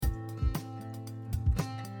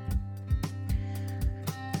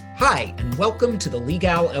Hi, and welcome to the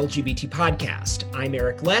Legal LGBT podcast. I'm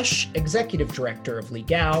Eric Lesh, Executive Director of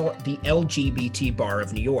Legal, the LGBT Bar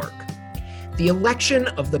of New York. The election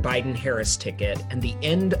of the Biden-Harris ticket and the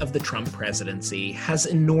end of the Trump presidency has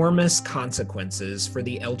enormous consequences for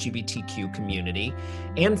the LGBTQ community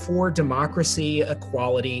and for democracy,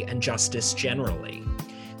 equality, and justice generally.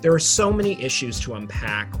 There are so many issues to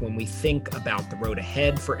unpack when we think about the road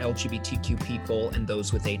ahead for LGBTQ people and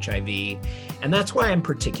those with HIV, and that's why I'm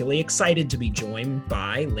particularly excited to be joined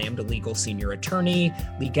by Lambda Legal Senior Attorney,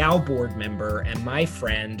 Legal Board Member, and my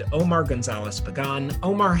friend Omar Gonzalez-Pagan.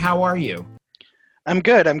 Omar, how are you? I'm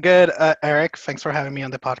good, Eric. Thanks for having me on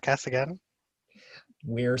the podcast again.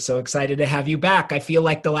 We're so excited to have you back. I feel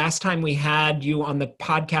like the last time we had you on the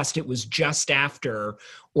podcast, it was just after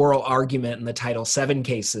oral argument in the Title VII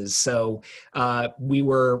cases. So we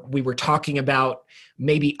were talking about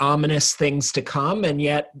maybe ominous things to come, and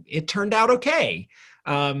yet it turned out okay.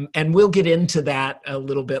 And we'll get into that a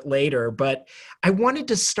little bit later. But I wanted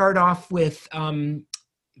to start off with,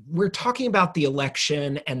 we're talking about the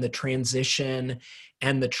election and the transition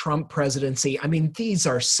and the Trump presidency. I mean, these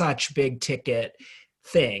are such big ticket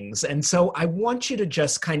things. And so I want you to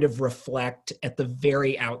just kind of reflect at the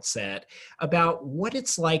very outset about what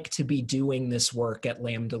it's like to be doing this work at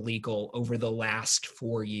Lambda Legal over the last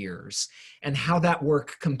 4 years and how that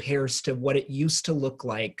work compares to what it used to look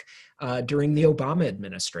like during the Obama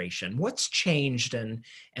administration. What's changed and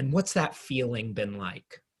what's that feeling been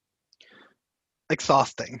like?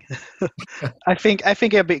 Exhausting. I think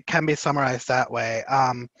it can be summarized that way.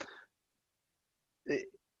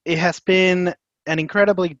 It has been an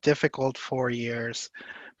incredibly difficult 4 years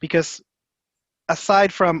because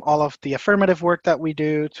aside from all of the affirmative work that we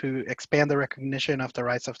do to expand the recognition of the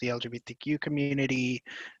rights of the LGBTQ community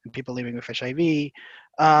and people living with HIV,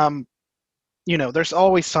 there's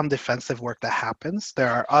always some defensive work that happens.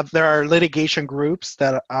 There are litigation groups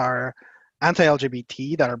that are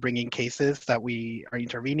anti-LGBT that are bringing cases that we are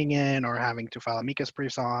intervening in or having to file amicus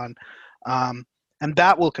briefs on. And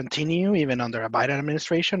that will continue even under a Biden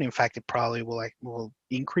administration. In fact, it probably will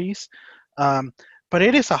increase. But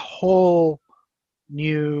it is a whole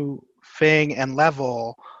new thing and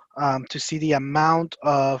level to see the amount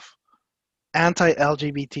of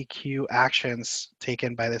anti-LGBTQ actions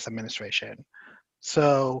taken by this administration.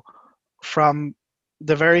 So from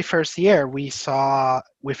the very first year, we saw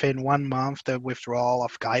within 1 month the withdrawal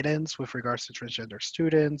of guidance with regards to transgender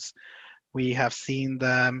students. We have seen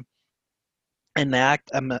them enact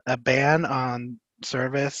a ban on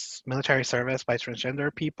military service by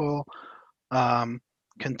transgender people,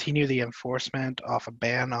 continue the enforcement of a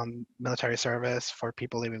ban on military service for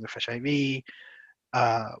people living with HIV.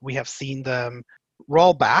 We have seen them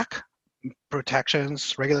roll back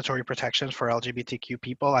regulatory protections for LGBTQ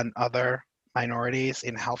people and other minorities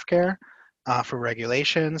in healthcare for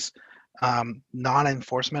regulations,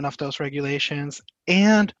 non-enforcement of those regulations,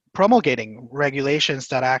 and promulgating regulations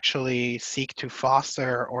that actually seek to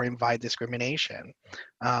foster or invite discrimination,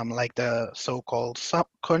 like the so-called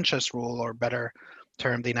subconscious rule, or better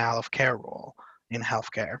term, denial of care rule in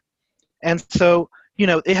healthcare. And so,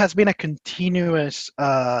 it has been a continuous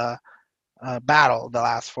battle the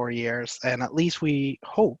last 4 years, and at least we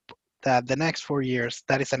hope that the next 4 years,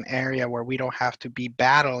 that is an area where we don't have to be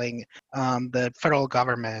battling the federal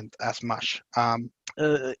government as much.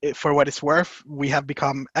 For what it's worth, we have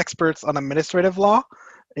become experts on administrative law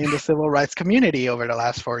in the civil rights community over the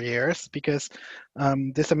last 4 years because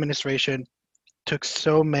this administration took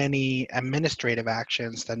so many administrative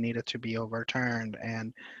actions that needed to be overturned,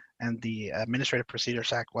 and the Administrative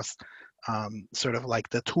Procedures Act was sort of like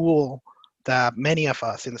the tool that many of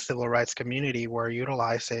us in the civil rights community were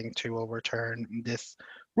utilizing to overturn these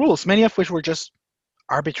rules, many of which were just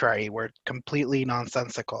arbitrary, were completely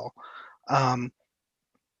nonsensical.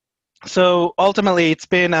 So ultimately, it's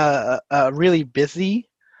been a really busy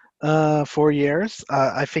 4 years.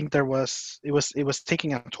 I think it was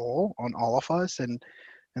taking a toll on all of us, and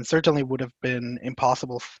certainly would have been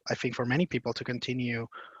impossible, I think, for many people to continue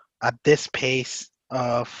at this pace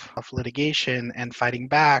of litigation and fighting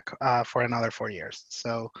back for another 4 years.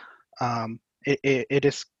 So it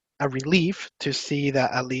is a relief to see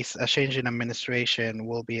that at least a change in administration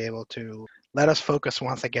will be able to let us focus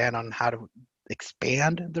once again on how to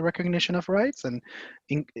expand the recognition of rights and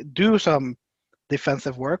do some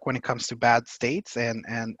defensive work when it comes to bad states and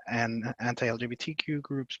anti-LGBTQ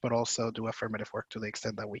groups, but also do affirmative work to the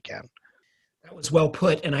extent that we can. That was well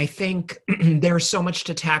put. And I think there's so much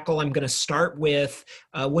to tackle. I'm going to start with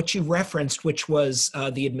what you referenced, which was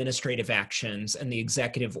the administrative actions and the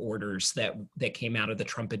executive orders that came out of the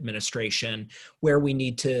Trump administration, where we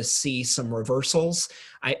need to see some reversals.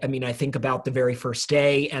 I mean, I think about the very first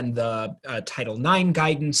day and the Title IX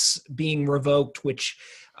guidance being revoked, which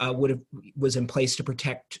was in place to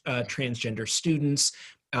protect transgender students.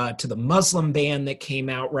 To the Muslim ban that came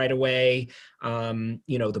out right away,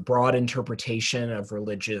 the broad interpretation of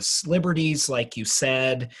religious liberties, like you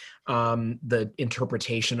said, the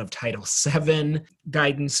interpretation of Title VII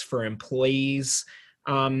guidance for employees,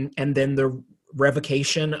 and then the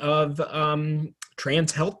revocation of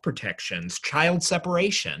trans health protections, child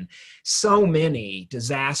separation, so many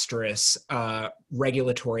disastrous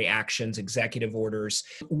regulatory actions, executive orders.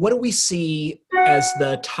 What do we see as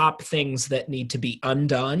the top things that need to be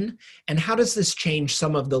undone? And how does this change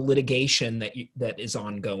some of the litigation that is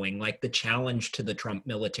ongoing, like the challenge to the Trump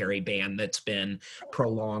military ban that's been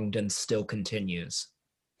prolonged and still continues?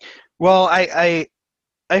 Well, I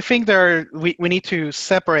think we need to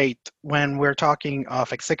separate when we're talking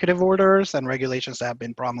of executive orders and regulations that have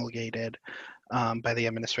been promulgated by the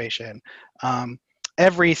administration.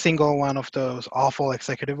 Every single one of those awful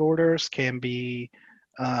executive orders can be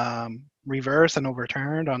reversed and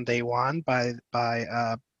overturned on day one by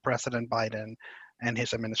President Biden and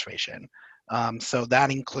his administration. So that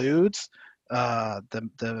includes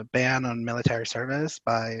the ban on military service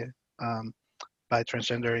by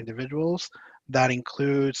transgender individuals. That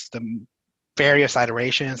includes the various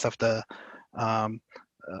iterations of the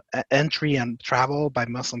entry and travel by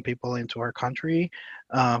Muslim people into our country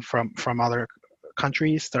from other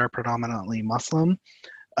countries that are predominantly Muslim.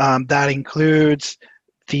 That includes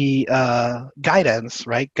the guidance,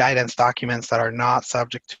 right? Guidance documents that are not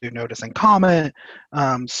subject to notice and comment,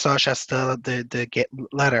 such as the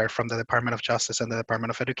letter from the Department of Justice and the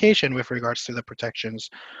Department of Education with regards to the protections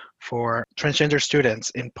for transgender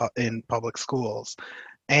students in public schools.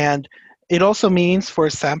 And it also means, for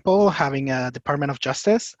example, having a Department of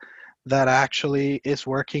Justice that actually is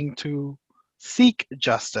working to seek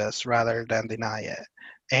justice rather than deny it.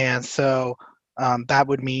 And so that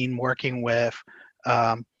would mean working with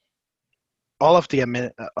all of the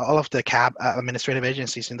administrative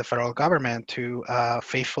agencies in the federal government to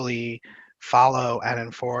faithfully follow and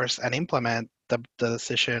enforce and implement the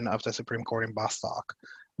decision of the Supreme Court in Bostock,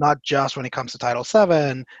 not just when it comes to Title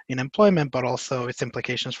VII in employment, but also its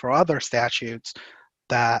implications for other statutes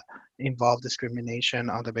that involve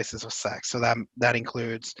discrimination on the basis of sex. So that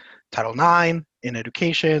includes Title IX in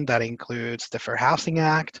education, that includes the Fair Housing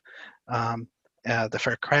Act, the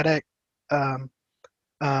Fair Credit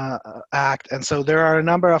Act. And so there are a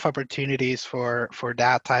number of opportunities for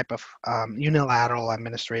that type of unilateral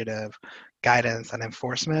administrative guidance and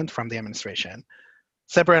enforcement from the administration.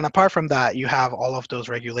 Separate and apart from that, you have all of those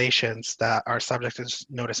regulations that are subject to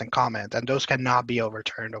notice and comment, and those cannot be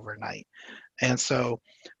overturned overnight. And so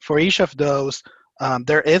for each of those,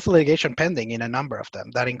 there is litigation pending in a number of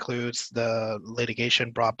them. That includes the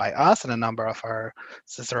litigation brought by us and a number of our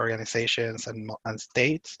sister organizations and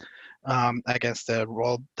states against the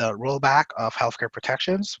rollback of healthcare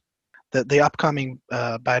protections. The upcoming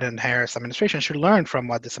Biden-Harris administration should learn from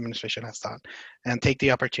what this administration has done and take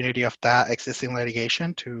the opportunity of that existing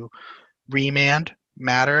litigation to remand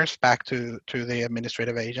matters back to the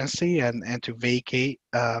administrative agency and to vacate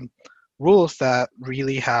rules that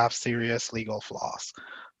really have serious legal flaws.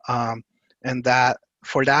 And that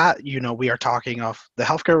for that, we are talking of the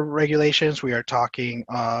healthcare regulations, we are talking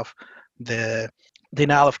of the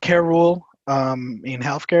denial of care rule in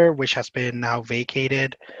healthcare, which has been now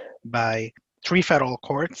vacated by 3 federal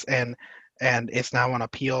courts and it's now on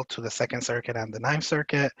appeal to the Second Circuit and the Ninth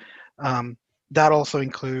Circuit. That also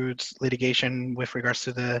includes litigation with regards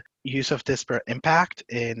to the use of disparate impact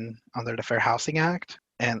under the Fair Housing Act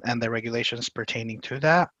and the regulations pertaining to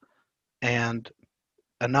that, and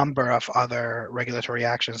a number of other regulatory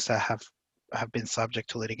actions that have been subject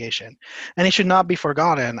to litigation. And it should not be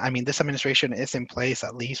forgotten. I mean, this administration is in place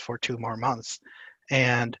at least for 2 more months.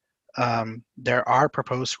 And there are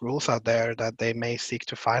proposed rules out there that they may seek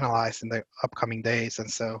to finalize in the upcoming days. And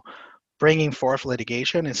so bringing forth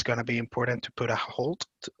litigation is going to be important to put a halt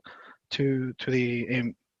to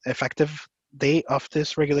the effective date of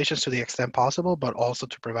these regulations to the extent possible, but also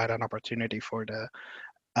to provide an opportunity for the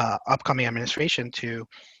upcoming administration to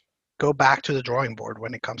go back to the drawing board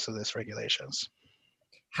when it comes to these regulations.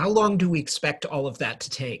 How long do we expect all of that to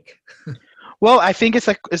take? Well, I think it's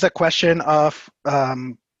a question of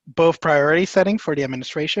both priority setting for the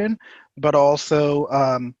administration, but also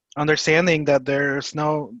understanding that there's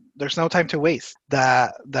no time to waste,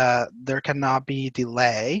 that there cannot be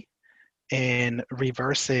delay in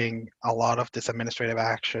reversing a lot of these administrative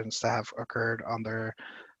actions that have occurred under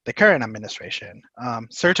the current administration.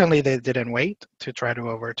 Certainly, they didn't wait to try to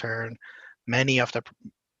overturn many of the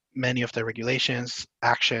many of the regulations,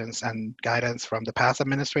 actions, and guidance from the past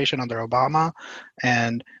administration under Obama,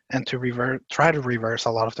 and to try to reverse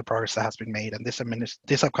a lot of the progress that has been made. And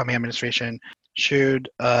this upcoming administration should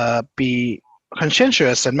be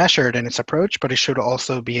conscientious and measured in its approach, but it should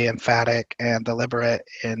also be emphatic and deliberate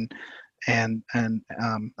in and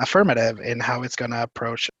affirmative in how it's going to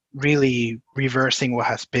approach really reversing what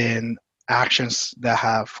has been actions that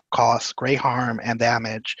have caused great harm and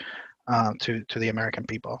damage to the American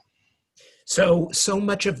people. So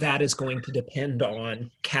much of that is going to depend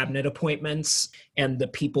on cabinet appointments and the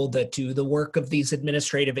people that do the work of these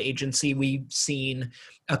administrative agency. We've seen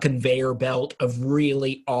a conveyor belt of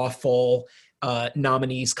really awful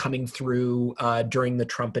nominees coming through during the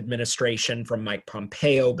Trump administration, from Mike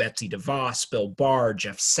Pompeo, Betsy DeVos, Bill Barr,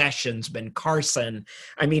 Jeff Sessions, Ben Carson.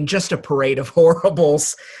 I mean, just a parade of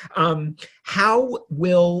horribles. How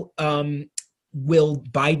will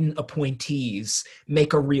Biden appointees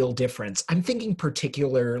make a real difference? I'm thinking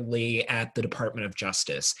particularly at the Department of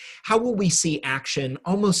Justice. How will we see action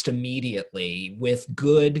almost immediately with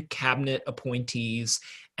good cabinet appointees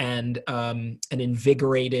and an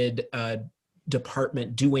invigorated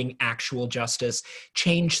department doing actual justice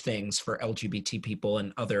change things for LGBT people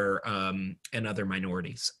and other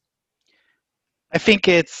minorities? I think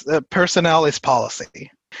it's personnel is policy.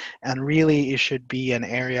 And really, it should be an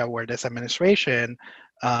area where this administration,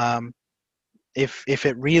 if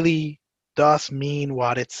it really does mean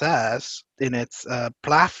what it says in its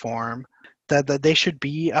platform, that they should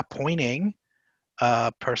be appointing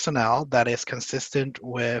personnel that is consistent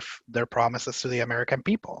with their promises to the American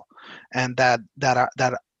people, and that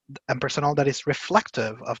and personnel that is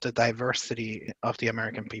reflective of the diversity of the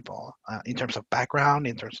American people in terms of background,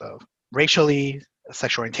 in terms of racially,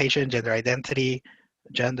 sexual orientation, gender identity,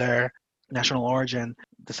 gender, national origin,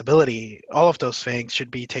 disability. All of those things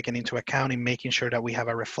should be taken into account in making sure that we have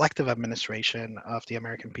a reflective administration of the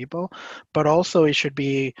American people. But also, it should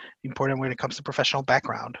be important when it comes to professional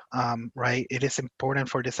background, right? It is important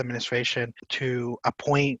for this administration to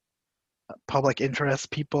appoint public interest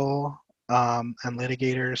people and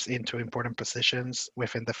litigators into important positions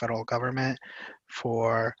within the federal government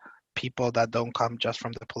for people that don't come just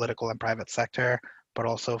from the political and private sector, but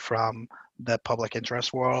also from the public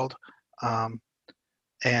interest world, and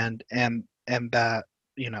that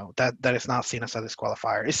that is not seen as a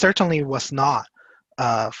disqualifier. It certainly was not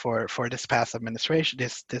for this past administration,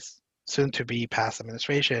 this soon to be past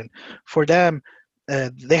administration. For them,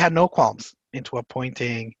 they had no qualms into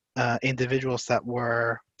appointing individuals that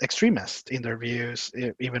were extremists in their views,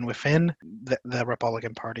 even within the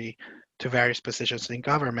Republican Party, to various positions in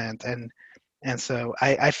government. And so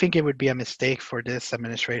I think it would be a mistake for this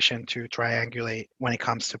administration to triangulate when it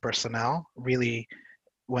comes to personnel. Really,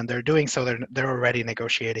 when they're doing so, they're already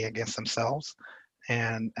negotiating against themselves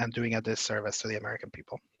and doing a disservice to the American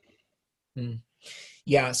people.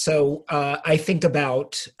 Yeah, so I think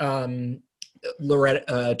about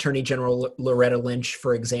Attorney General Loretta Lynch,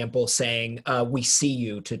 for example, saying, "We see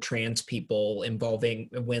you" to trans people involving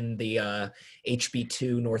when the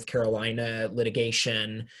HB2 North Carolina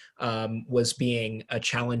litigation was being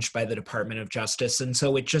challenged by the Department of Justice. And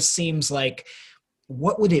so it just seems like,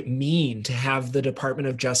 what would it mean to have the Department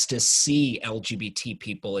of Justice see LGBT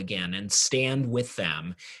people again and stand with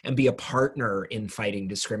them and be a partner in fighting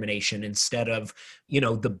discrimination instead of,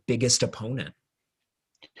 the biggest opponent?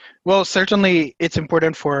 Well, certainly it's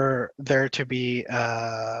important for there to be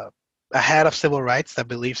a head of civil rights that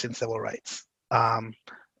believes in civil rights,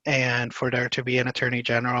 and for there to be an attorney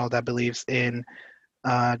general that believes in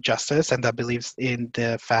justice and that believes in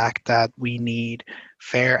the fact that we need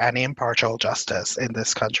fair and impartial justice in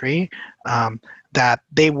this country, that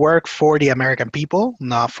they work for the American people,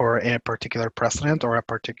 not for a particular president or a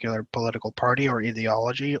particular political party or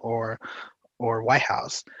ideology or White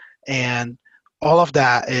House. And all of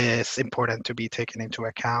that is important to be taken into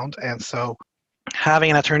account. And so having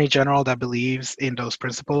an attorney general that believes in those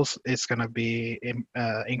principles is going to be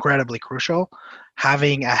incredibly crucial.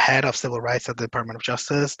 Having a head of civil rights at the Department of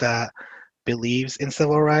Justice that believes in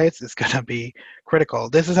civil rights is going to be critical.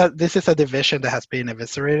 This is a division that has been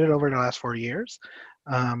eviscerated over the last 4 years,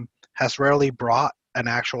 has rarely brought an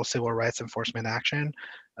actual civil rights enforcement action.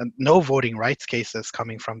 No voting rights cases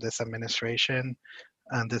coming from this administration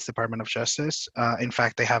and this Department of Justice. In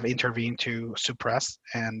fact, they have intervened to suppress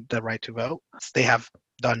and the right to vote. They have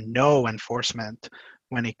done no enforcement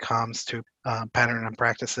when it comes to pattern and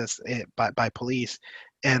practices by police.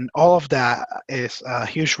 And all of that is a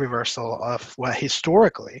huge reversal of what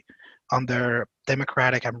historically under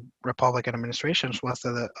Democratic and Republican administrations was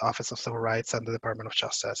the Office of Civil Rights and the Department of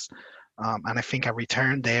Justice. And I think a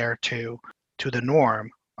return there to the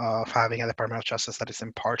norm of having a Department of Justice that is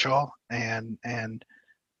impartial and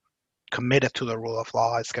committed to the rule of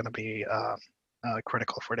law is going to be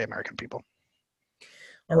critical for the American people.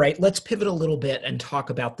 All right, let's pivot a little bit and talk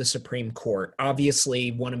about the Supreme Court.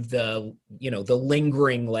 Obviously, one of the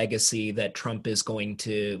lingering legacy that Trump is going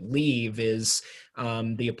to leave is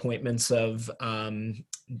the appointments of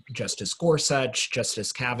Justice Gorsuch,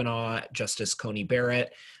 Justice Kavanaugh, Justice Coney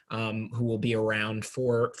Barrett, who will be around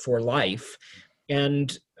for life.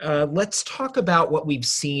 And let's talk about what we've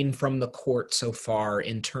seen from the court so far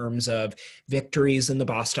in terms of victories in the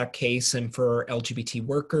Bostock case and for LGBT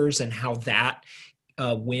workers, and how that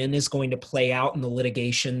win is going to play out in the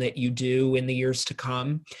litigation that you do in the years to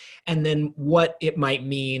come, and then what it might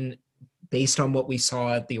mean based on what we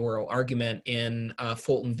saw at the oral argument in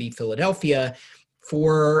Fulton v. Philadelphia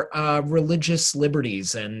for religious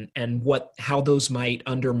liberties and how those might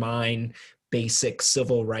undermine basic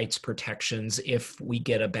civil rights protections if we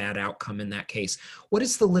get a bad outcome in that case. What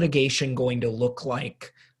is the litigation going to look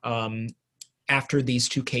like after these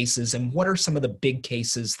two cases, and what are some of the big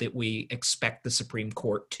cases that we expect the Supreme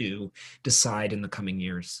Court to decide in the coming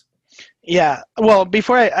years? Yeah, well,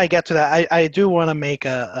 before I get to that, I do want to make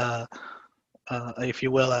if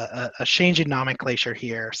you will, a change in nomenclature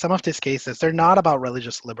here. Some of these cases, they're not about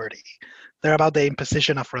religious liberty. They're about the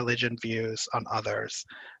imposition of religion views on others.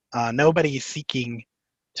 Nobody is seeking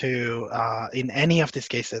to, in any of these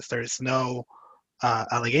cases, there is no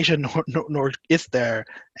allegation, nor is there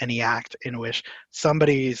any act in which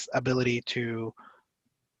somebody's ability to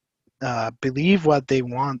believe what they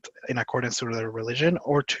want in accordance with their religion,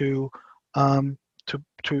 or to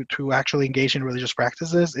actually engage in religious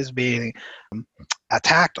practices is being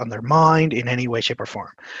attacked, undermined in any way, shape, or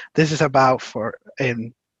form. This is about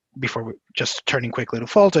before just turning quickly to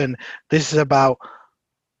Fulton, this is about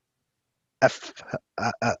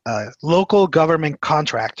a local government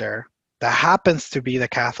contractor that happens to be the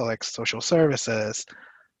Catholic Social Services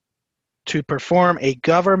to perform a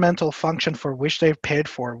governmental function for which they've paid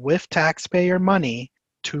for with taxpayer money,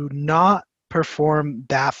 to not perform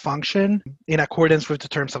that function in accordance with the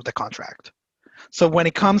terms of the contract. So when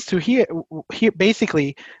it comes to here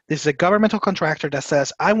basically, this is a governmental contractor that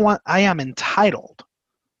says, I am entitled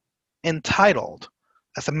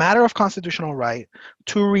as a matter of constitutional right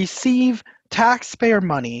to receive taxpayer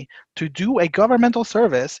money to do a governmental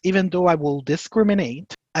service, even though I will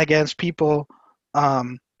discriminate against people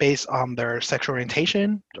based on their sexual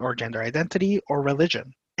orientation or gender identity or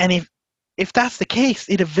religion. And if that's the case,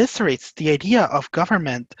 it eviscerates the idea of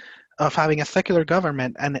government, of having a secular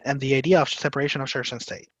government, and the idea of separation of church and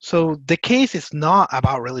state. So the case is not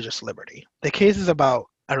about religious liberty. The case is about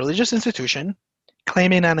a religious institution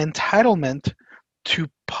claiming an entitlement to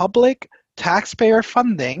public taxpayer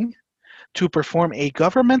funding to perform a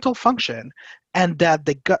governmental function, and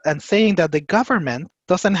saying that the government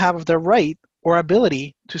doesn't have the right or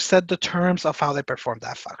ability to set the terms of how they perform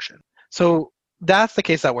that function. So that's the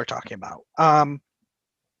case that we're talking about.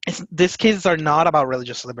 These cases are not about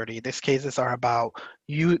religious liberty. These cases are about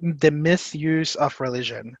the misuse of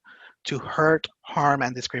religion to hurt, harm,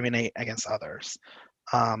 and discriminate against others.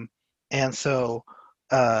 And so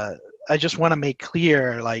I just want to make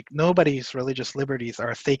clear, like, nobody's religious liberties are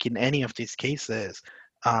at stake in any of these cases,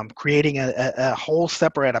 creating a whole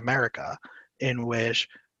separate America in which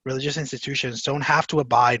religious institutions don't have to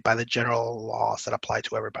abide by the general laws that apply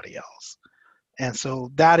to everybody else. And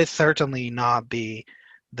so that is certainly not the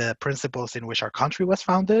principles in which our country was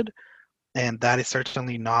founded, and that is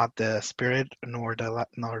certainly not the spirit nor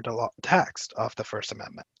the text of the First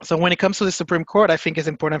Amendment. So when it comes to the Supreme Court, I think it's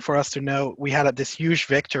important for us to know we had this huge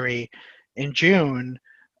victory in June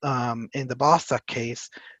in the Bostock case.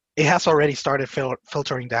 It has already started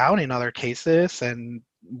filtering down in other cases, and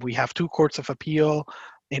we have two courts of appeal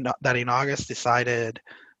that in August decided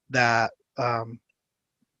that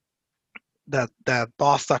that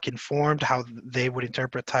Bostock informed how they would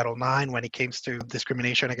interpret Title IX when it came to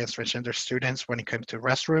discrimination against transgender students when it came to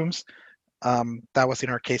restrooms. That was in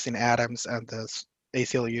our case in Adams and the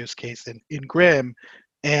ACLU's case in Grimm.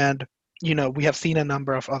 And, we have seen a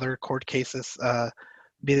number of other court cases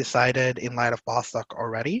be decided in light of Bostock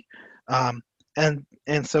already. And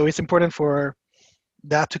so it's important for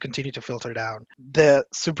that to continue to filter down. The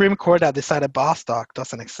Supreme Court that decided Bostock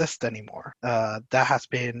doesn't exist anymore. That has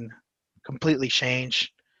been completely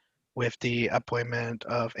changed with the appointment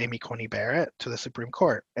of Amy Coney Barrett to the Supreme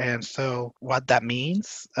Court. And so, what that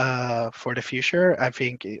means for the future, I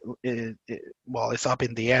think, well, it's up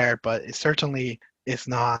in the air, but it certainly is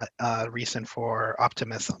not a reason for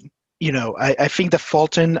optimism. I think the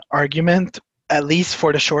Fulton argument, at least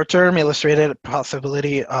for the short term, illustrated a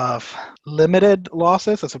possibility of limited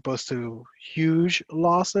losses as opposed to huge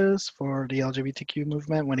losses for the LGBTQ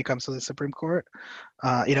movement when it comes to the Supreme Court.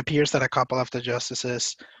 It appears that a couple of the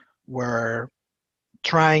justices were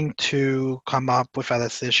trying to come up with a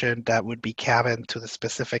decision that would be cabined to the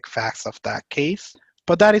specific facts of that case.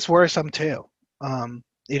 But that is worrisome too.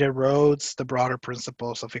 It erodes the broader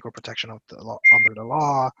principles of equal protection of the law, under the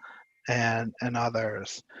law, and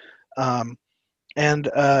others.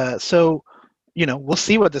 So, we'll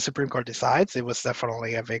see what the Supreme Court decides. It was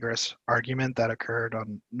definitely a vigorous argument that occurred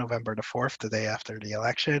on November the 4th, the day after the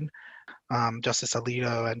election. Justice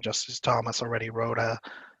Alito and Justice Thomas already wrote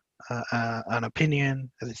an opinion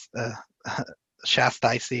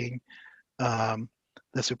chastising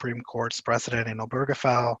the Supreme Court's precedent in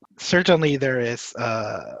Obergefell. Certainly, there is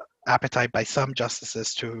appetite by some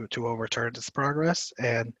justices to overturn this progress,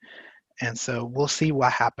 and so we'll see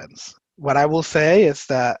what happens. What I will say is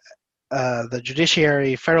that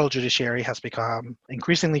the federal judiciary has become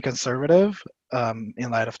increasingly conservative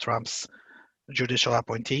in light of Trump's judicial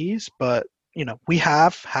appointees, but we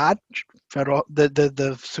have had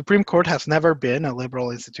the Supreme Court has never been a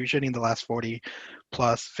liberal institution in the last 40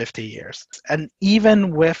 plus 50 years. And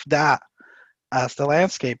even with that as the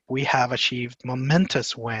landscape, we have achieved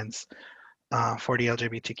momentous wins for the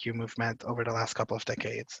LGBTQ movement over the last couple of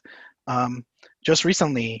decades. Just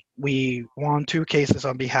recently, we won 2 cases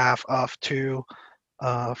on behalf of 2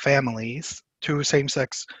 families, 2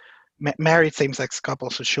 married same-sex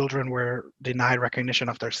couples whose children were denied recognition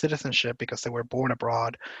of their citizenship because they were born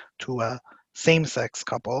abroad to a same-sex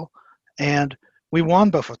couple. And we won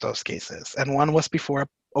both of those cases. And one was before an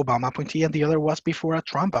Obama appointee and the other was before a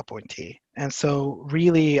Trump appointee. And so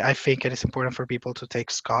really, I think it is important for people to take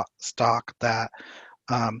stock that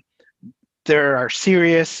there are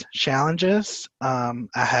serious challenges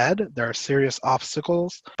ahead. There are serious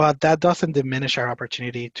obstacles, but that doesn't diminish our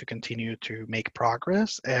opportunity to continue to make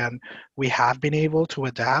progress. And we have been able to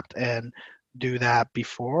adapt and do that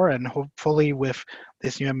before. And hopefully with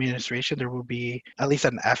this new administration, there will be at least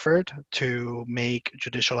an effort to make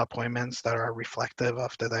judicial appointments that are reflective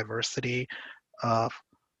of the diversity of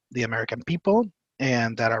the American people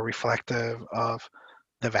and that are reflective of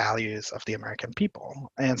the values of the American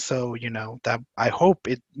people. And so, that I hope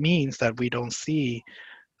it means that we don't see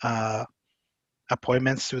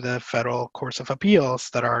appointments to the federal courts of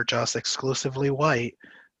appeals that are just exclusively white,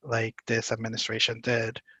 like this administration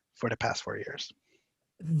did for the past 4 years.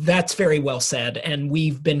 That's very well said. And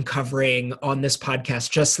we've been covering on this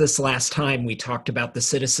podcast, just this last time, we talked about the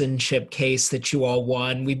citizenship case that you all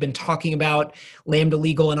won. We've been talking about Lambda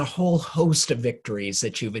Legal and a whole host of victories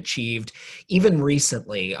that you've achieved, even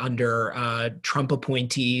recently under Trump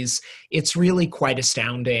appointees. It's really quite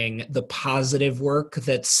astounding, the positive work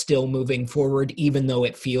that's still moving forward, even though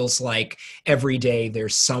it feels like every day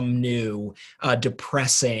there's some new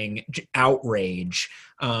depressing outrage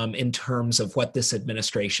in terms of what this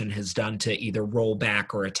administration has done to either roll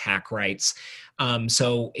back or attack rights.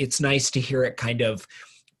 So it's nice to hear it kind of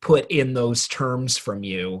put in those terms from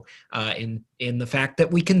you, in the fact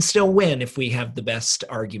that we can still win if we have the best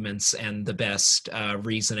arguments and the best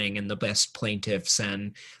reasoning and the best plaintiffs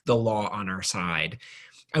and the law on our side.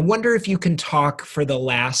 I wonder if you can talk for the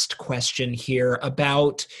last question here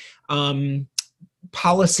about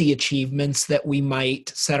policy achievements that we might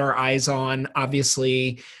set our eyes on.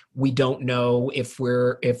 Obviously, we don't know if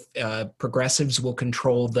progressives will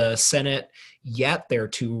control the Senate yet. There are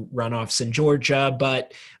 2 runoffs in Georgia,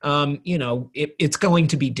 but it's going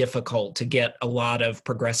to be difficult to get a lot of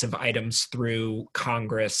progressive items through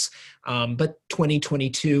Congress. But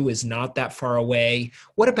 2022 is not that far away.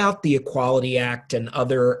 What about the Equality Act and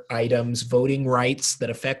other items, voting rights that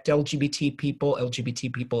affect LGBT people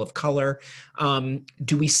of color?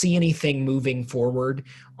 Do we see anything moving forward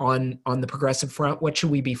on the progressive front? What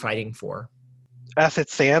should we be fighting for? As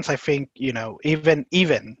it stands, I think, even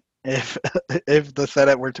if the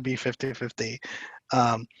Senate were to be 50-50,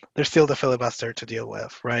 there's still the filibuster to deal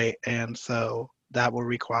with, right? And so that will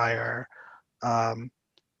require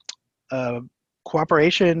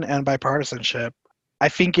cooperation and bipartisanship. I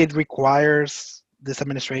think it requires this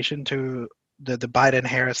administration the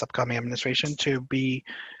Biden-Harris upcoming administration to be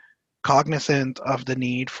cognizant of the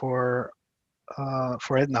need for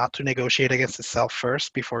it not to negotiate against itself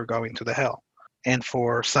first before going to the Hill. And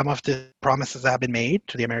for some of the promises that have been made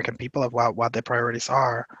to the American people of what the priorities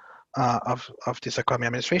are, of this upcoming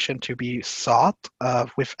administration to be sought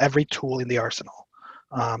with every tool in the arsenal.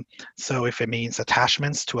 So if it means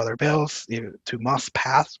attachments to other bills, to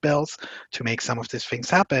must-pass bills, to make some of these things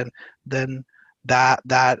happen, then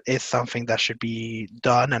that is something that should be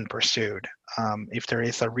done and pursued. If there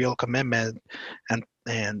is a real commitment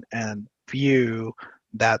and view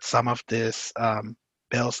that some of these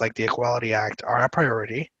bills, like the Equality Act, are a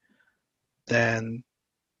priority, then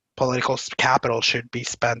political capital should be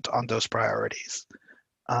spent on those priorities.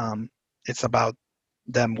 It's about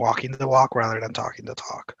them walking the walk rather than talking the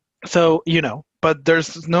talk. So, but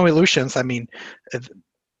there's no illusions. I mean,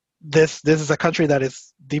 this is a country that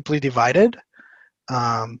is deeply divided.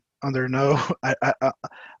 Under no,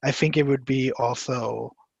 I think it would be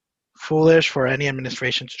also foolish for any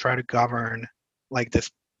administration to try to govern like this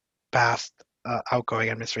past outgoing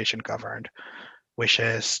administration governed, which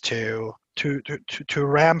is to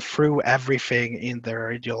ram through everything in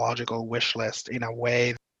their ideological wish list in a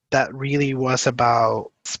way that really was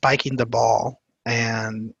about spiking the ball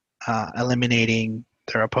and eliminating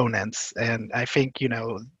their opponents. And I think,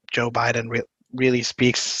 Joe Biden really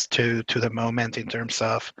speaks to the moment in terms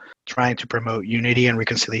of trying to promote unity and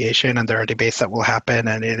reconciliation. And there are debates that will happen,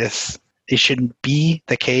 and it shouldn't be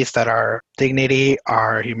the case that our dignity,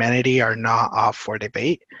 our humanity are not up for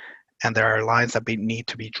debate. And there are lines that need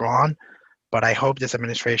to be drawn. But I hope this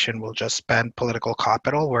administration will just spend political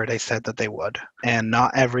capital where they said that they would. And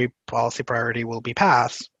not every policy priority will be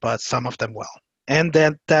passed, but some of them will. And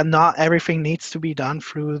then not everything needs to be done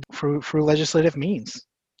through legislative means.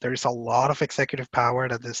 There is a lot of executive power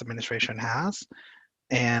that this administration has,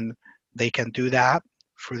 and they can do that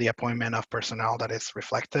through the appointment of personnel that is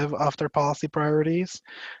reflective of their policy priorities,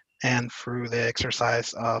 and through the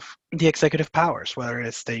exercise of the executive powers, whether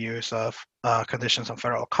it's the use of conditions on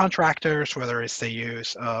federal contractors, whether it's the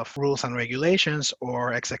use of rules and regulations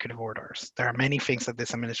or executive orders. There are many things that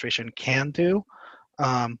this administration can do,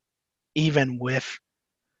 even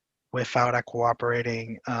without a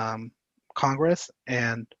cooperating Congress,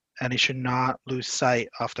 and it should not lose sight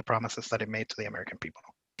of the promises that it made to the American people.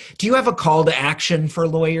 Do you have a call to action for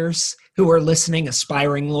lawyers who are listening,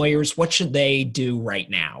 aspiring lawyers? What should they do right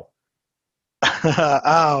now?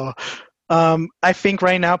 I think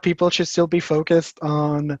right now people should still be focused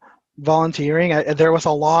on volunteering. There was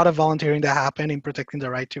a lot of volunteering that happened in protecting the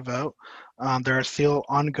right to vote. There are still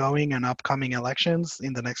ongoing and upcoming elections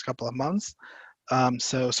in the next couple of months.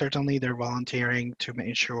 So certainly they're volunteering to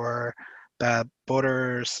make sure that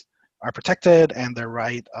voters are protected and their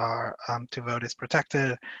right to vote is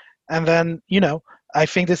protected. And then, I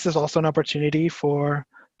think this is also an opportunity for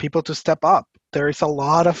people to step up. There is a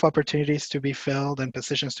lot of opportunities to be filled and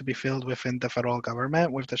positions to be filled within the federal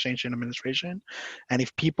government with the change in administration. And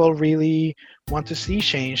if people really want to see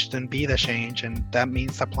change, then be the change. And that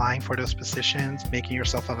means applying for those positions, making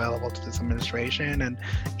yourself available to this administration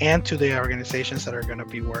and to the organizations that are going to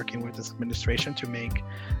be working with this administration to make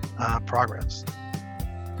progress.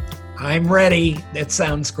 I'm ready. That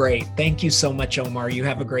sounds great. Thank you so much, Omar. You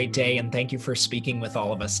have a great day, and thank you for speaking with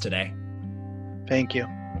all of us today. Thank you.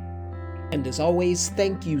 And as always,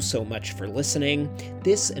 thank you so much for listening.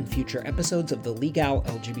 This and future episodes of the Legal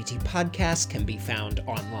LGBT podcast can be found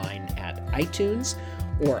online at iTunes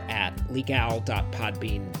or at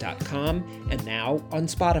legal.podbean.com and now on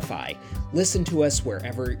Spotify. Listen to us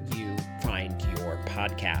wherever you find your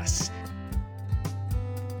podcasts.